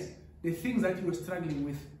 7 years, the things that you were struggling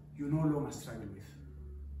with, you no longer struggle with.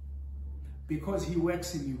 Because he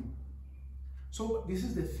works in you. So this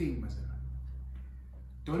is the thing, Mazara.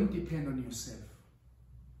 Don't depend on yourself.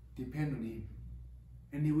 Depend on him.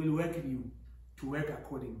 And he will work in you to work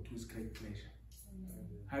according to his great pleasure.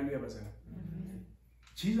 Hallelujah, Mazara.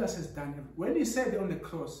 Jesus has done it. When he said on the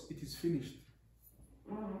cross, it is finished.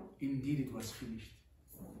 Indeed, it was finished.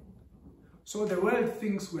 So the world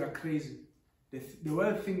thinks we are crazy. The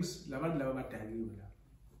world thinks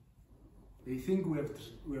they think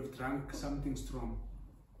we have drunk something strong.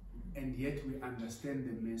 And yet we understand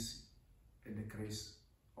the mercy and the grace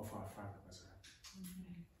of our Father.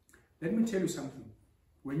 Let me tell you something.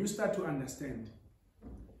 When you start to understand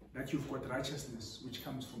that you've got righteousness which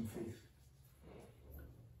comes from faith,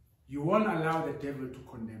 you won't allow the devil to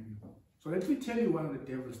condemn you. So let me tell you one of the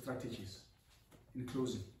devil's strategies in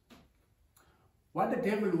closing. What the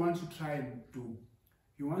devil wants to try and do,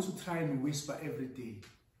 he wants to try and whisper every day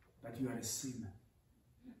that you are a sinner.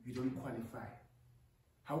 You don't qualify.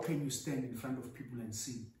 How can you stand in front of people and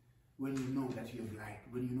sin when you know that you have lied,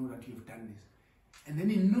 when you know that you have done this? And then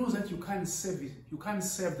he knows that you can't serve it. You can't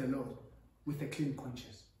serve the Lord with a clean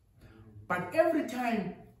conscience. But every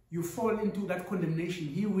time you fall into that condemnation,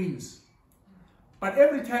 he wins. But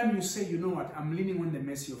every time you say, you know what, I'm leaning on the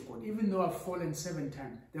mercy of God. Even though I've fallen 7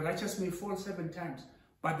 times, the righteous may fall 7 times,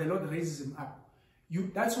 but the Lord raises him up.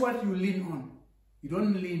 That's what you lean on. You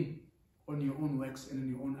don't lean on your own works and on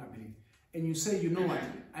your own ability. And you say, you know what,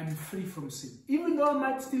 I'm free from sin. Even though I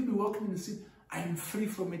might still be walking in sin, I'm free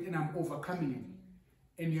from it and I'm overcoming it.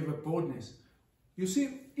 And you have a boldness. You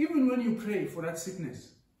see, even when you pray for that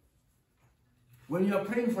sickness, when you are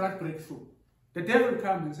praying for that breakthrough, the devil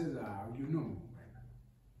comes and says,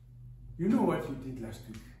 you know what you did last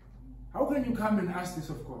week. How can you come and ask this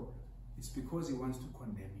of God? It's because he wants to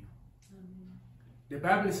condemn you. The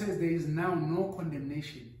Bible says there is now no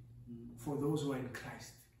condemnation for those who are in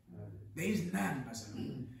Christ. There is none,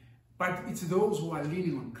 but it's those who are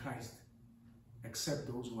leaning on Christ, except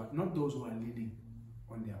those who are not those who are leaning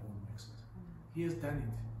on their own works. He has done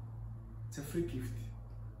it. It's a free gift.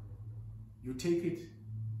 You take it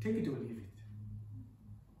or leave it.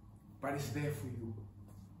 But it's there for you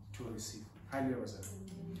to receive. Hallelujah.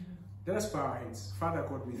 Let us bow our heads. Father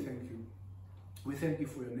God, we thank you. We thank you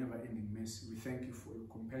for your never-ending mercy. We thank you for your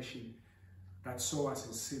compassion that saw us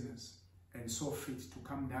as sinners and saw fit to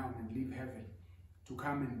come down and leave heaven, to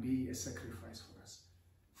come and be a sacrifice for us.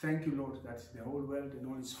 Thank you, Lord, that the whole world and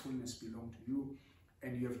all its fullness belong to you,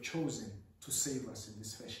 and you have chosen to save us in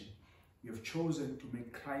this fashion. You have chosen to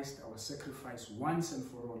make Christ our sacrifice once and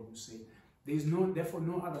for all, you say. There is therefore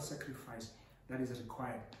no other sacrifice that is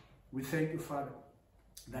required. We thank you, Father,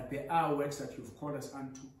 that there are works that you've called us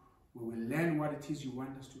unto. We will learn what it is you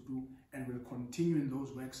want us to do, and we'll continue in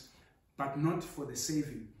those works, but not for the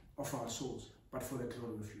saving of our souls, but for the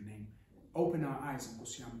glory of your name. Open our eyes,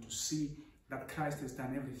 Nkosiyam, to see that Christ has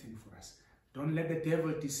done everything for us. Don't let the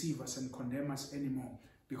devil deceive us and condemn us anymore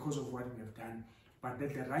because of what we have done, but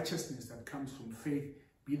let the righteousness that comes from faith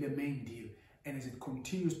be the main deal. And as it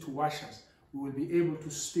continues to wash us, we will be able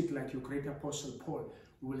to speak like your great apostle Paul.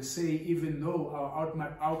 We will say, even though our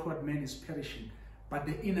outward man is perishing, but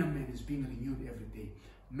the inner man is being renewed every day.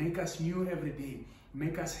 Make us new every day.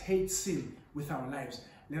 Make us hate sin with our lives.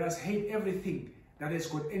 Let us hate everything that has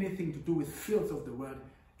got anything to do with filth of the world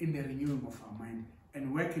in the renewing of our mind,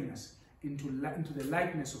 and working us into the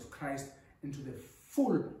likeness of Christ, into the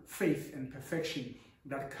full faith and perfection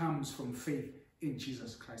that comes from faith in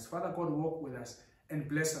Jesus Christ. Father God, walk with us and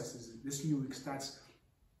bless us as this new week starts.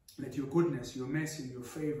 Let your goodness, your mercy, and your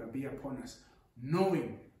favor be upon us,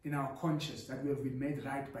 knowing in our conscience that we have been made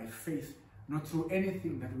right by faith, not through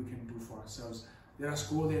anything that we can do for ourselves. Let us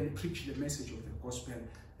go there and preach the message of the gospel.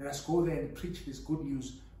 Let us go there and preach this good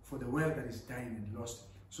news for the world that is dying and lost,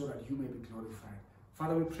 so that you may be glorified.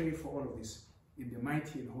 Father, we pray for all of this in the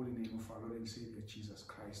mighty and holy name of our Lord and Savior, Jesus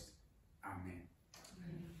Christ. Amen.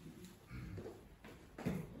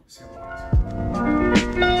 Amen.